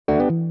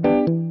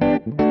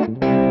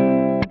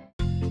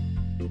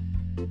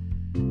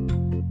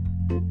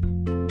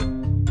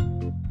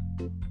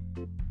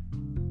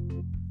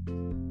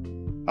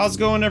How's it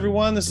going,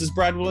 everyone? This is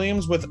Brad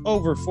Williams with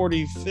Over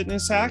 40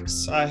 Fitness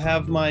Hacks. I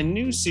have my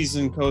new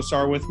season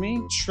co-star with me,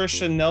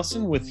 Trisha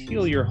Nelson with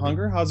Heal Your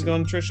Hunger. How's it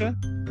going, Trisha?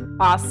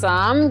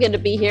 Awesome. Good to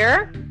be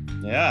here.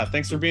 Yeah,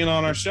 thanks for being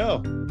on our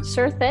show.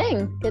 Sure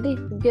thing. Good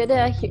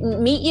to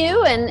meet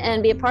you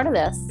and be a part of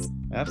this.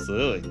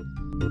 Absolutely.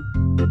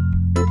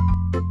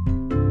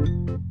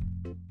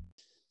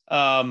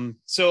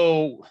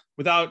 So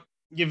without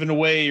giving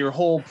away your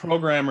whole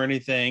program or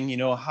anything,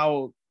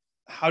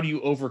 how do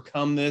you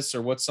overcome this,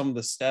 or what's some of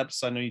the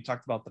steps? I know you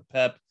talked about the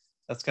PEP.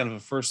 That's kind of a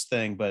first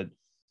thing, but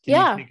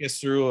can you take us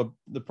through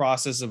the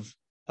process of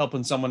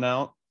helping someone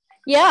out?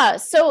 Yeah.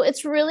 So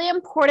it's really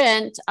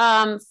important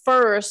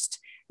first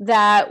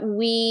that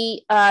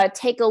we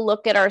take a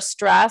look at our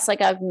stress,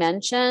 like I've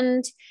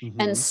mentioned,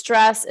 and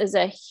stress is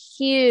a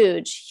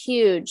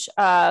huge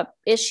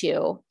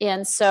issue.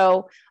 And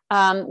so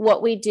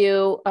what we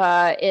do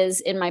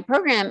is in my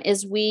program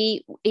is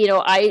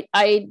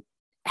I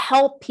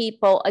help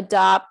people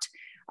adopt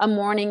a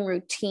morning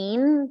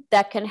routine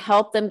that can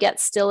help them get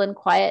still and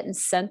quiet and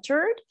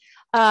centered.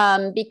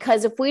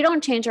 Because if we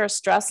don't change our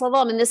stress level,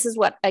 I mean, this is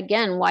what,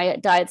 again, why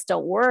diets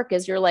don't work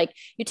is you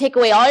take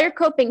away all your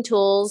coping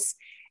tools,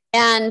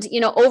 and,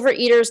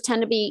 overeaters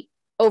tend to be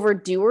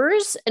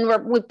overdoers, and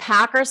we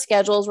pack our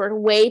schedules. We're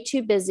way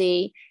too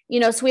busy,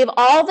 so we have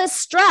all this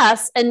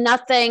stress and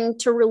nothing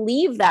to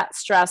relieve that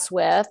stress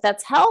with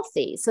that's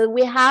healthy. So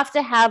we have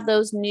to have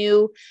those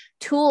new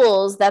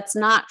tools that's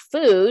not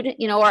food,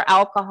 or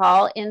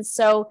alcohol. And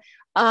so,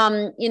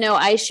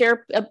 I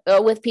share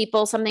with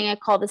people something I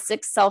call the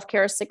 6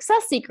 self-care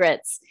success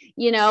secrets,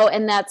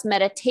 and that's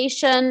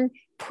meditation,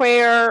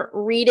 prayer,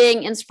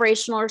 reading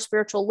inspirational or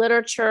spiritual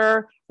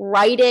literature,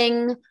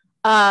 writing,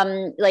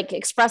 like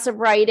expressive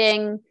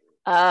writing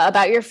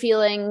about your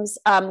feelings,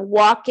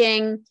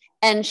 walking,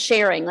 and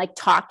sharing, like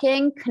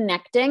talking,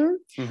 connecting.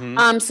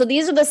 So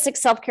these are the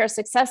 6 self-care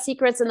success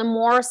secrets. And the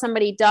more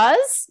somebody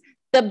does,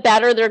 the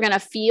better they're going to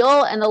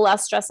feel and the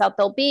less stressed out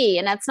they'll be.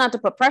 And that's not to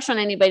put pressure on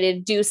anybody to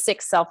do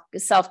 6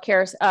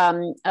 self-care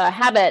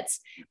habits.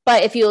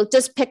 But if you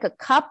just pick a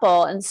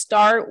couple and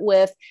start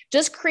with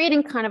just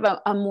creating kind of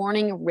a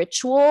morning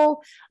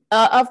ritual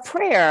of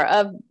prayer,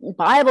 of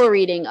Bible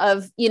reading,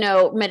 of,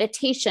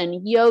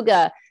 meditation,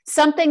 yoga,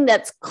 something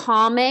that's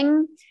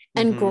calming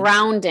and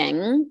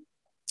grounding,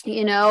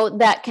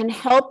 that can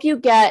help you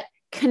get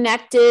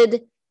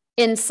connected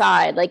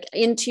inside, like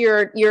into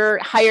your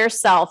higher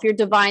self, your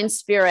divine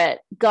spirit,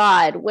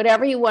 God,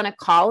 whatever you want to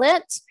call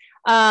it.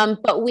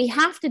 But we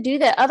have to do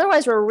that.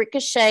 Otherwise, we're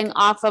ricocheting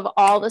off of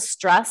all the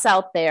stress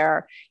out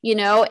there,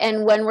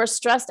 and when we're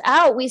stressed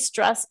out, we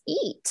stress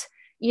eat,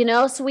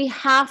 so we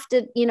have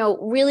to,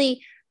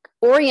 really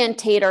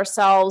orientate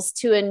ourselves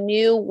to a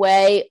new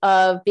way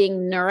of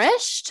being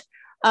nourished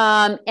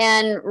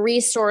and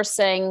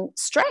resourcing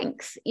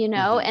strength,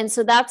 and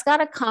so that's got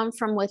to come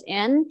from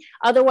within.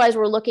 Otherwise,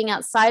 we're looking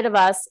outside of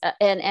us,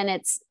 and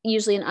it's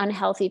usually an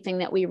unhealthy thing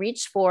that we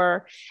reach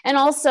for. And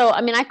also,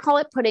 I call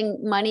it putting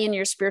money in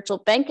your spiritual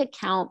bank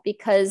account,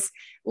 because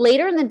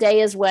later in the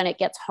day is when it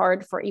gets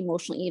hard for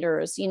emotional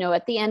eaters.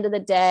 At the end of the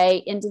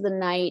day, into the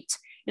night,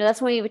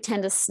 that's when we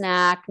tend to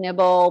snack,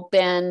 nibble,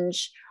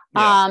 binge.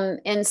 Yeah.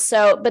 And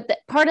so, but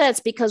part of that's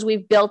because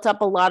we've built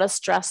up a lot of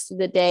stress through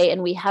the day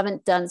and we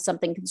haven't done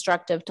something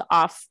constructive to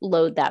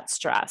offload that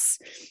stress.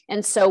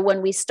 And so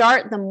when we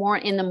start in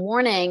the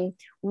morning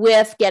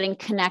with getting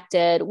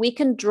connected, we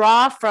can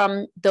draw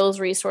from those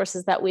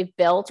resources that we've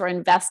built or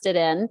invested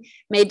in,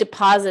 made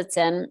deposits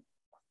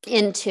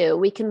into,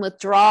 we can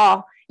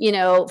withdraw,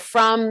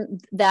 from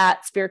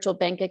that spiritual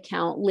bank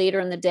account later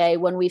in the day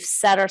when we've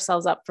set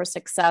ourselves up for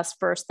success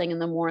first thing in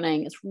the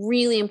morning. It's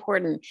really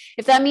important.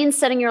 If that means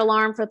setting your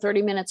alarm for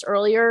 30 minutes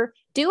earlier,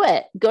 do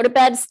it. Go to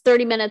bed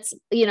 30 minutes,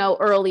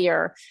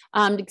 earlier.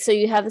 So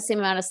you have the same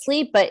amount of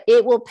sleep, but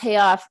it will pay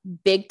off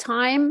big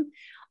time.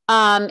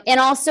 And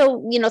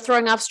also,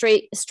 throwing off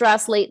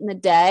stress late in the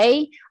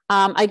day.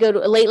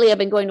 Lately I've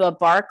been going to a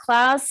bar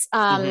class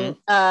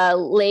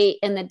late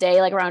in the day,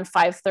 like around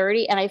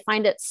 5:30. And I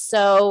find it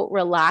so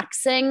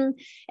relaxing,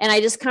 and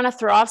I just kind of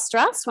throw off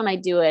stress when I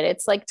do it.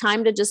 It's like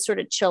time to just sort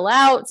of chill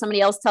out.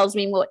 Somebody else tells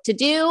me what to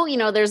do.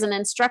 There's an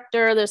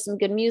instructor, there's some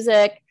good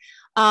music.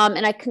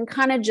 And I can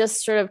kind of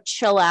just sort of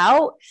chill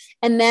out.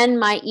 And then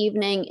my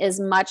evening is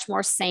much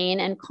more sane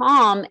and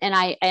calm. And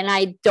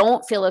I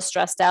don't feel as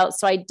stressed out.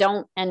 So I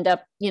don't end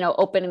up,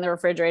 opening the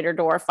refrigerator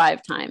door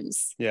 5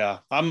 times. Yeah,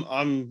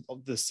 I'm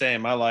the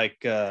same. I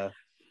like,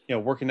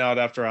 working out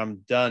after I'm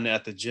done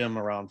at the gym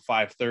around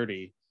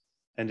 5:30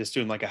 and just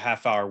doing like a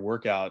half-hour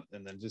workout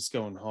and then just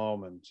going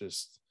home and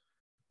just.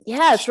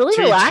 Yeah, it's really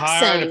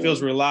relaxing. Tired. It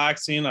feels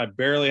relaxing. I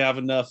barely have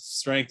enough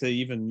strength to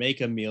even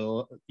make a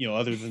meal,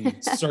 other than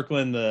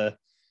circling the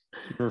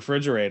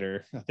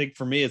refrigerator. I think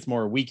for me, it's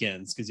more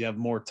weekends because you have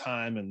more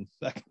time and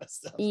that kind of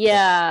stuff.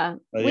 Yeah.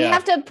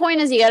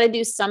 Point is you got to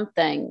do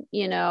something,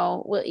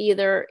 we'll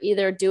either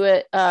do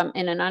it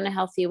in an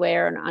unhealthy way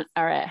or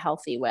a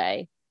healthy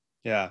way.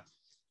 Yeah.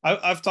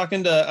 I've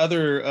talking to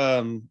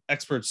other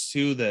experts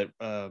too, that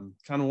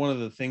kind of one of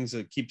the things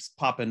that keeps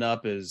popping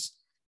up is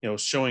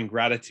showing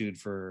gratitude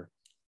for,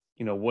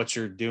 what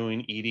you're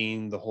doing,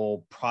 eating, the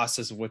whole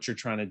process of what you're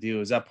trying to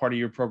do. Is that part of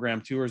your program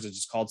too, or is it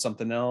just called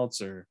something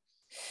else? Or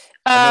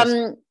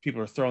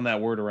people are throwing that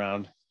word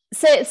around.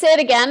 Say it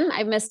again.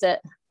 I missed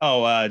it.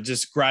 Oh,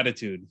 just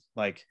gratitude,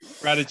 like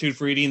gratitude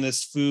for eating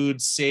this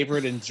food, savor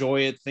it,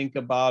 enjoy it, think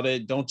about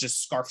it. Don't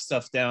just scarf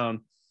stuff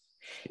down.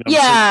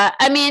 Yeah.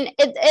 I mean,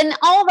 and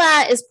all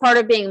that is part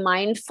of being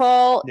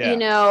mindful,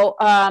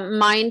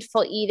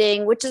 mindful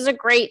eating, which is a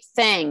great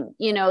thing,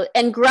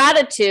 and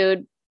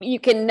gratitude. You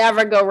can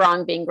never go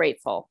wrong being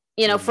grateful,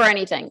 for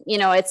anything.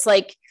 It's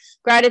like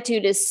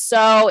gratitude is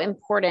so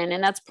important,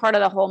 and that's part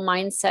of the whole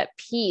mindset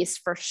piece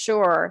for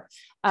sure.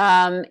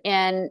 But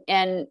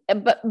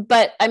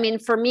I mean,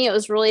 for me, it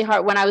was really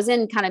hard when I was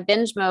in kind of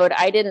binge mode.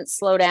 I didn't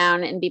slow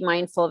down and be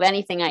mindful of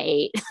anything I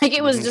ate. Like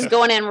it was just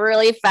going in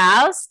really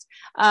fast.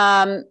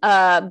 But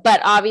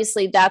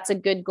obviously that's a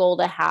good goal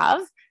to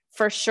have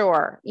for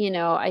sure.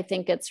 I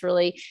think it's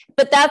really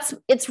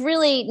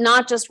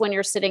not just when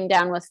you're sitting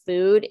down with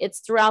food, it's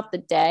throughout the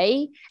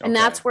day. And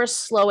that's where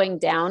slowing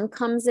down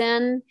comes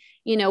in.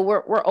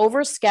 We're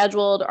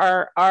overscheduled.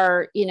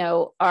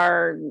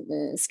 Our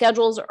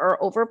schedules are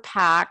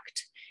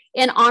overpacked.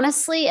 And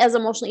honestly, as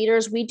emotional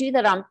eaters, we do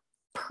that on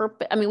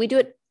purpose. I mean, we do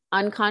it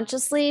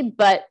unconsciously,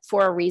 but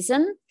for a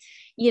reason,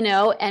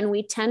 and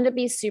we tend to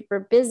be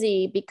super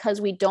busy because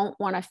we don't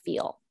want to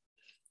feel.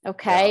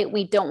 Okay. Yeah.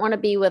 We don't want to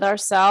be with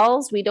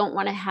ourselves. We don't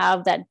want to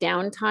have that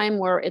downtime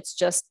where it's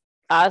just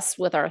us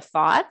with our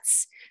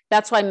thoughts.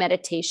 That's why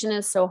meditation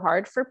is so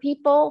hard for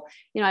people.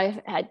 I've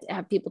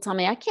had people tell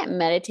me, I can't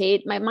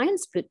meditate. My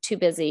mind's too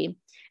busy.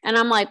 And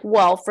I'm like,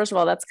 well, first of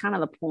all, that's kind of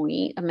the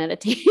point of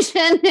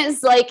meditation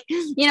is like,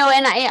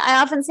 and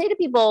I often say to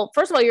people,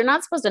 first of all, you're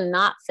not supposed to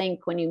not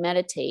think when you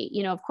meditate.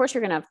 Of course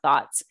you're going to have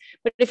thoughts,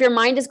 but if your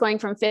mind is going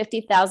from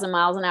 50,000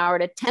 miles an hour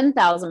to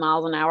 10,000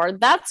 miles an hour,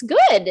 that's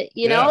good.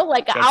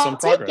 I'll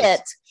take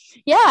it.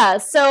 Yeah.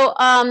 So,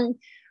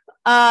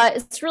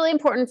 it's really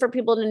important for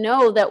people to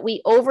know that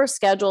we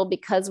overschedule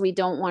because we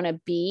don't want to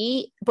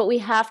be, but we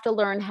have to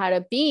learn how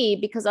to be,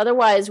 because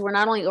otherwise we're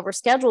not only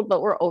overscheduled,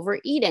 but we're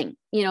overeating,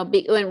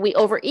 when we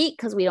overeat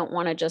because we don't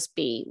want to just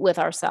be with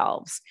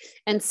ourselves.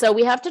 And so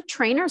we have to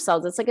train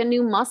ourselves. It's like a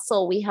new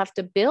muscle we have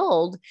to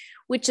build,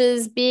 which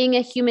is being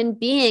a human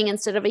being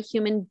instead of a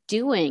human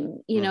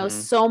doing.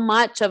 So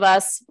much of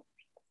us,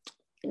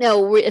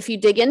 if you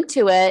dig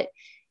into it,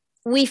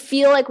 we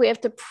feel like we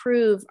have to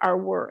prove our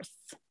worth.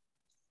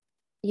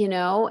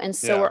 And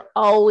so we're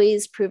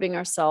always proving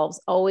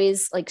ourselves,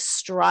 always like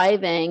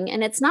striving.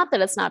 And it's not that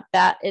it's not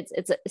bad.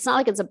 It's not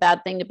like it's a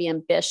bad thing to be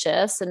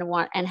ambitious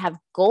and have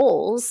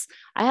goals.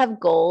 I have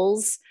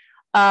goals,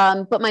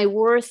 but my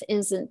worth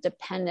isn't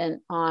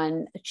dependent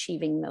on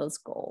achieving those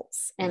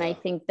goals. And I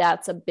think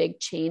that's a big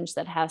change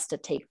that has to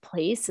take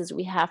place, is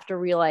we have to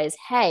realize,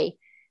 hey,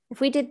 if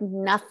we did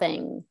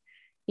nothing,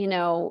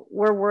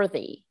 we're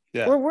worthy.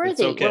 Yeah, we're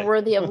worthy. Okay. We're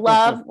worthy of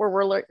love.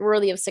 We're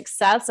worthy of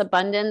success,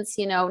 abundance.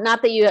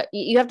 Not that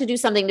you have to do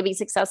something to be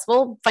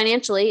successful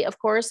financially, of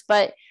course,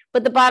 but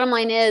the bottom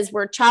line is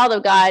we're a child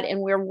of God and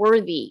we're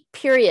worthy,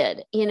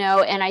 period.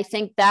 And I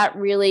think that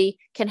really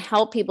can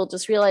help people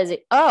just realize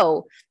it.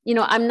 Oh,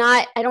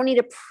 I don't need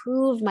to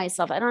prove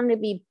myself. I don't need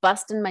to be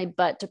busting my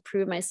butt to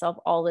prove myself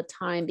all the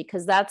time,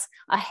 because that's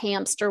a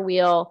hamster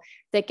wheel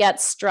that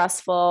gets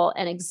stressful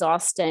and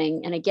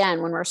exhausting. And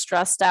again, when we're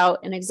stressed out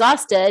and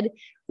exhausted,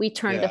 we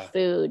turn to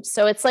food.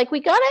 So it's like,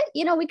 we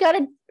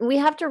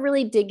have to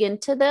really dig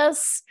into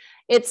this.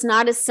 It's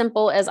not as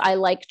simple as I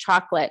like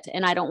chocolate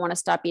and I don't want to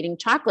stop eating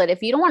chocolate.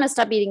 If you don't want to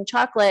stop eating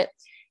chocolate,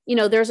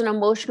 there's an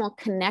emotional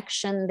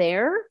connection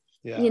there.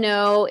 Yeah.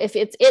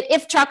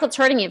 If chocolate's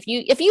hurting you,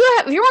 if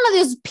you're one of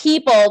those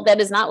people that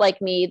is not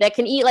like me, that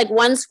can eat like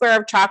 1 square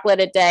of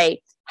chocolate a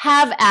day,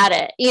 have at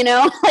it,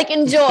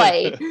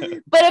 enjoy.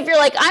 But if you're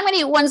like, I'm going to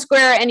eat 1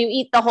 square and you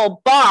eat the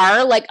whole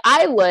bar, like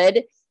I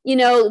would,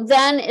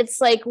 then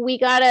it's like, we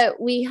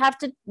have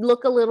to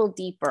look a little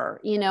deeper,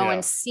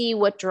 and see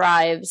what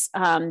drives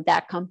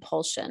that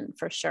compulsion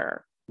for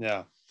sure.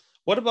 Yeah.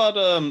 What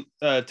about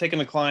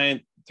taking a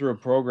client through a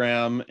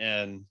program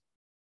and,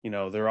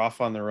 they're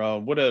off on their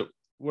own? What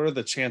are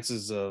the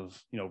chances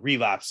of,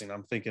 relapsing?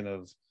 I'm thinking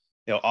of,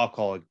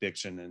 alcohol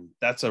addiction, and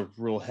that's a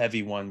real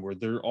heavy one where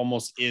there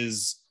almost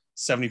is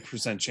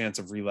 70% chance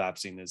of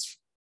relapsing.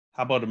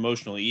 How about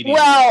emotional eating?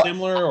 Well, is it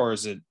similar, or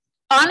is it?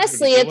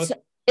 Honestly,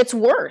 it's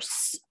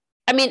worse.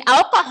 I mean,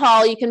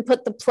 alcohol, you can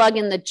put the plug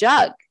in the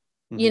jug,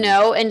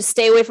 and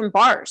stay away from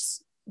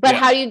bars. But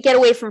how do you get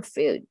away from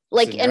food?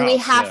 We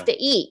have to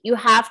eat. You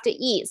have to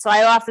eat. So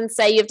I often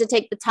say you have to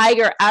take the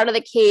tiger out of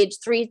the cage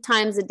 3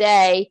 times a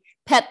day,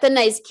 pet the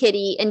nice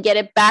kitty, and get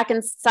it back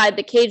inside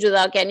the cage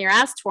without getting your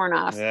ass torn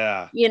off.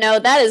 Yeah.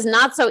 That is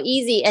not so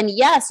easy. And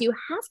yes, you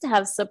have to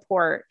have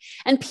support.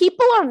 And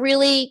people are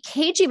really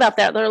cagey about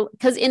that.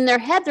 Because in their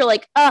head, they're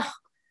like,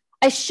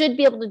 I should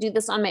be able to do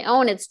this on my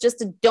own. It's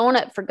just a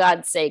donut, for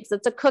God's sakes.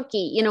 It's a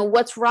cookie.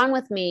 What's wrong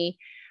with me?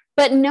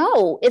 But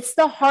no, it's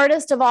the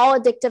hardest of all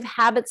addictive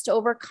habits to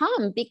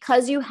overcome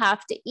because you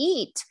have to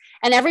eat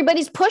and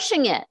everybody's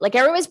pushing it. Like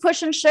everybody's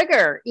pushing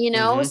sugar,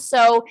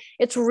 So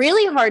it's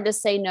really hard to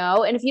say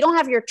no. And if you don't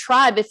have your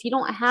tribe, if you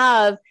don't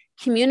have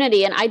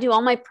community, and I do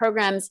all my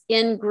programs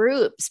in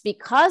groups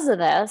because of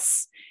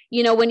this,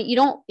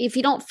 if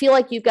you don't feel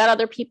like you've got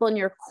other people in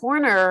your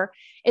corner,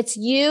 it's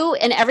you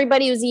and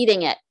everybody who's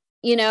eating it.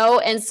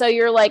 And so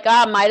you're like,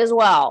 might as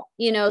well,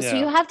 so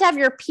you have to have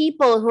your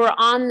people who are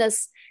on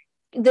this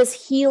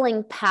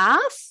healing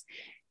path.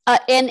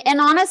 And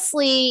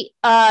honestly,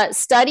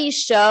 studies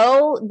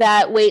show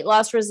that weight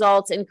loss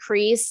results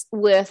increase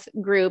with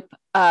group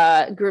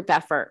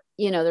effort.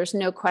 There's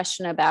no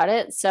question about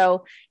it.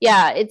 So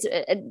yeah,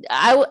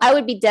 I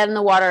would be dead in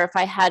the water if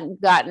I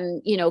hadn't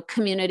gotten,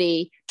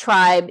 community,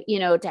 tribe,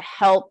 to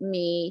help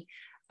me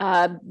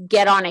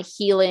get on a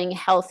healing,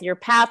 healthier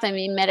path. I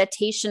mean,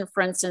 meditation,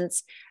 for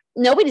instance,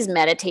 nobody's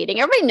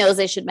meditating. Everybody knows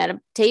they should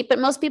meditate, but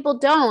most people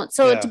don't.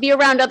 So to be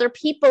around other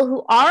people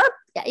who are,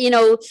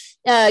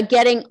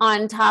 getting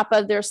on top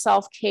of their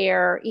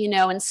self-care,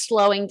 and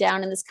slowing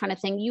down and this kind of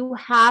thing, you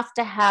have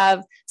to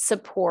have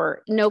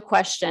support, no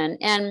question.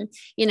 And,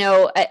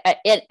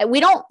 we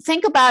don't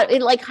think about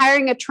it like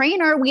hiring a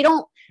trainer. We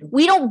don't,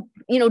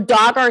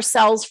 dog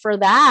ourselves for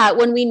that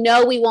when we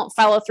know we won't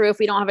follow through if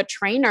we don't have a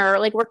trainer.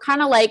 Like we're kind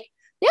of like,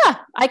 yeah,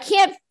 I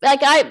can't, like,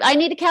 I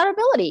need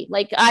accountability.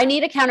 Like I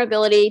need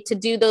accountability to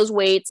do those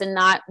weights and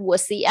not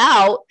wussy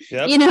out,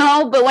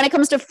 but when it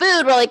comes to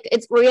food, we're like,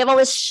 we have all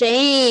this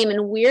shame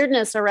and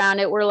weirdness around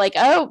it. We're like,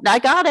 oh, I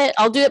got it.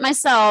 I'll do it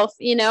myself,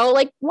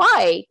 like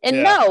why?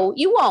 And no,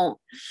 you won't.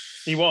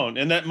 You won't.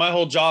 And that my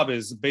whole job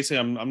is basically,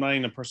 I'm not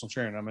even a personal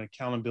trainer. I'm an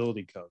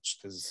accountability coach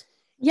because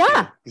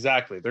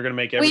exactly. They're going to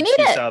make every piece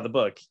out of the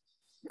book.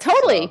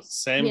 Totally.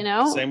 Same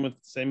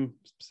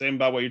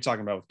about what you're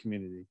talking about with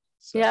community.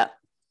 So. Yeah.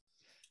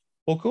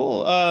 Well,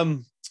 cool.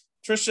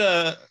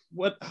 Trisha,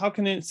 how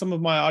can some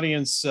of my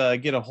audience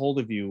get a hold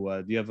of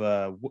you? Do you have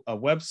a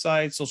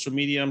website, social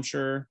media? I'm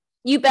sure.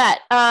 You bet.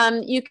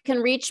 You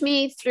can reach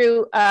me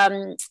through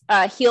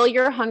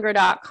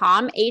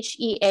healyourhunger.com,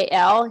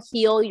 HEAL,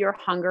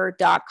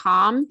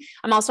 healyourhunger.com.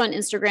 I'm also on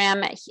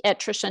Instagram at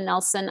Trisha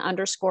Nelson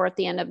 _ at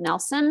the end of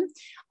Nelson.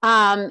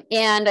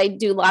 And I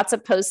do lots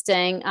of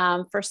posting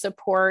for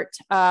support.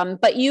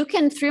 But you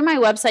can, through my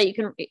website,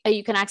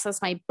 you can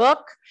access my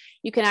book.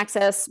 You can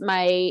access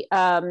my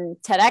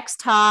TEDx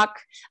talk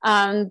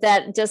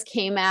that just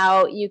came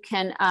out. You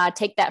can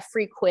take that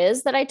free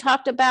quiz that I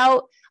talked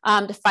about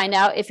to find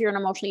out if you're an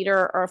emotional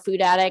eater or a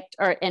food addict,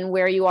 and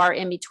where you are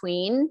in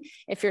between,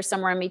 if you're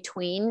somewhere in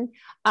between.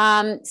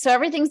 So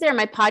everything's there.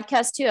 My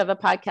podcast too. I have a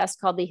podcast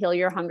called the Heal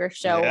Your Hunger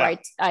Show, where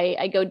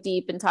I go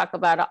deep and talk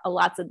about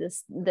lots of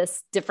this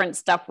different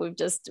stuff we've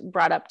just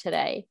brought up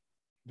today.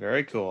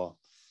 Very cool.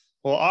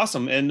 Well,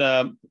 awesome. And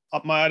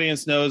my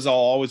audience knows I'll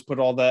always put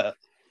all that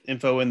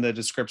info in the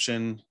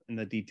description and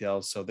the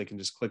details, so they can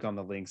just click on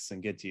the links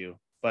and get to you.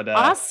 But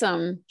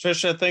awesome.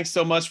 Trisha, thanks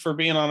so much for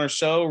being on our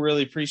show.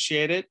 Really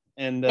appreciate it.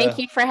 And thank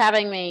you for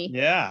having me.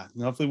 Yeah.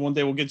 Hopefully one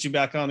day we'll get you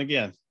back on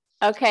again.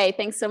 Okay.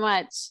 Thanks so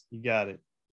much. You got it.